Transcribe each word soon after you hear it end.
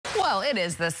Well, it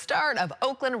is the start of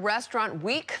Oakland Restaurant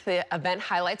Week. The event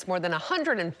highlights more than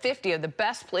 150 of the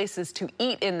best places to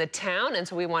eat in the town. And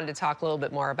so we wanted to talk a little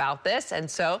bit more about this. And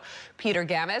so Peter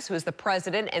Gamis, who is the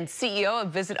president and CEO of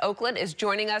Visit Oakland, is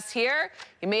joining us here.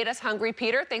 You made us hungry,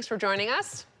 Peter. Thanks for joining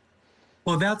us.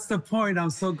 Well, that's the point.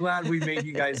 I'm so glad we made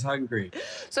you guys hungry.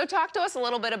 So talk to us a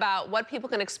little bit about what people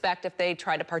can expect if they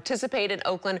try to participate in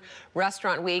Oakland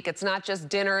Restaurant Week. It's not just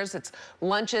dinners, it's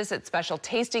lunches, it's special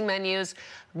tasting menus.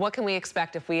 What can we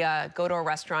expect if we go to a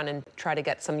restaurant and try to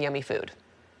get some yummy food?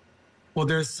 Well,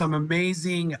 there's some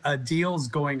amazing deals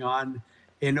going on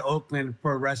in Oakland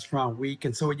for Restaurant Week.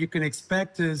 And so what you can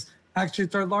expect is, actually,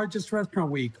 it's our largest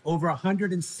restaurant week. Over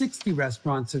 160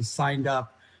 restaurants have signed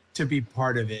up to be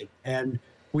part of it. And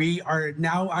we are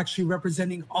now actually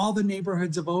representing all the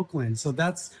neighborhoods of Oakland. So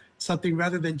that's something,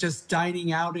 rather than just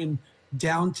dining out in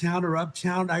downtown or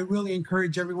uptown, I really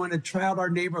encourage everyone to try out our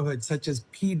neighborhoods such as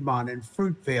Piedmont and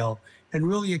Fruitvale and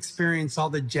really experience all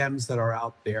the gems that are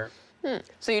out there.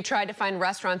 So you tried to find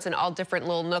restaurants in all different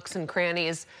little nooks and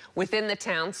crannies within the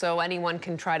town, so anyone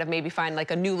can try to maybe find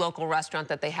like a new local restaurant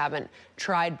that they haven't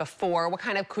tried before. What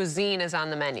kind of cuisine is on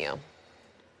the menu?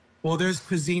 Well, there's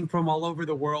cuisine from all over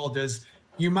the world. As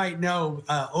you might know,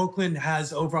 Oakland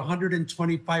has over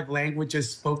 125 languages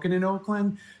spoken in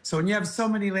Oakland. So when you have so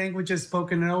many languages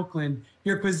spoken in Oakland,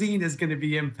 your cuisine is going to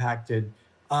be impacted.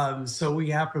 So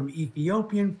we have from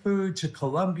Ethiopian food to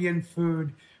Colombian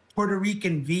food, Puerto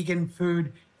Rican vegan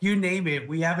food, you name it.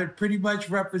 We have it pretty much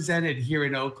represented here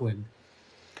in Oakland.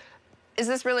 Is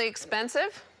this really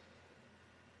expensive?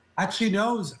 Actually,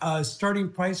 no, starting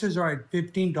prices are at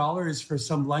 $15 for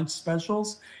some lunch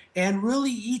specials. And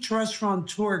really, each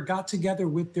restaurateur got together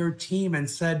with their team and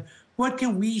said, what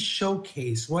can we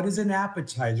showcase? What is an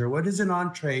appetizer? What is an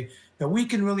entree that we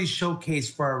can really showcase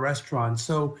for our restaurant?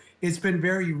 So it's been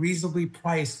very reasonably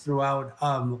priced throughout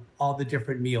all the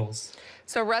different meals.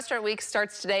 So Restaurant Week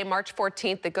starts today, March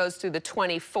 14th. It goes through the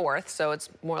 24th. So it's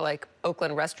more like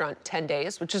Oakland Restaurant 10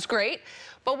 days, which is great.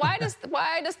 But why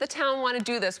does the town want to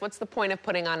do this? What's the point of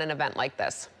putting on an event like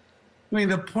this? I mean,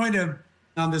 the point of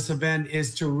this event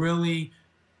is to really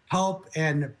help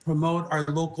and promote our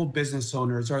local business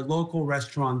owners, our local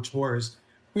restaurateurs.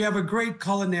 We have a great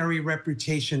culinary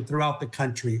reputation throughout the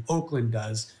country. Oakland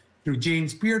does, through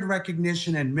James Beard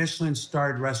recognition and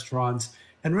Michelin-starred restaurants.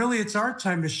 And really, it's our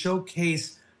time to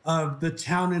showcase the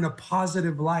town in a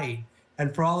positive light,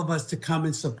 and for all of us to come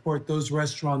and support those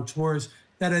restaurateurs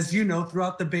that, as you know,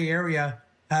 throughout the Bay Area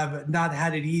have not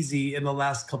had it easy in the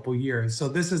last couple years. So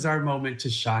this is our moment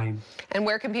to shine. And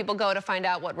where can people go to find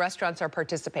out what restaurants are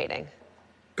participating?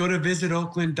 Go to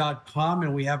visitoakland.com,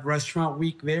 and we have Restaurant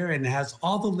Week there, and it has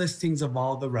all the listings of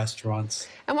all the restaurants.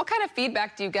 And what kind of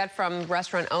feedback do you get from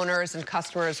restaurant owners and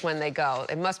customers when they go?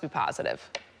 It must be positive.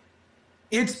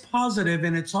 It's positive,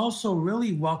 and it's also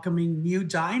really welcoming new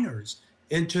diners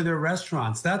into their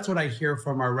restaurants. That's what I hear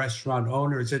from our restaurant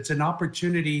owners. It's an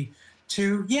opportunity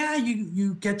to,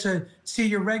 you get to see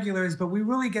your regulars, but we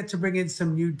really get to bring in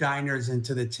some new diners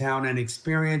into the town and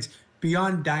experience,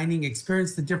 beyond dining,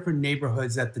 experience the different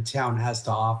neighborhoods that the town has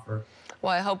to offer.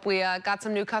 Well, I hope we got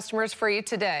some new customers for you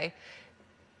today.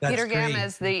 That's Peter great.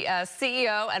 Gamis, the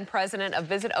CEO and president of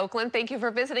Visit Oakland. Thank you for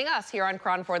visiting us here on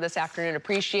KRON 4 this afternoon.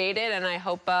 Appreciate it, and I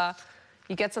hope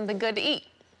you get something good to eat.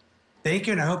 Thank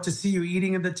you, and I hope to see you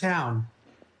eating in the town.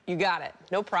 You got it.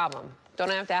 No problem. Don't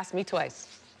have to ask me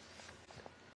twice.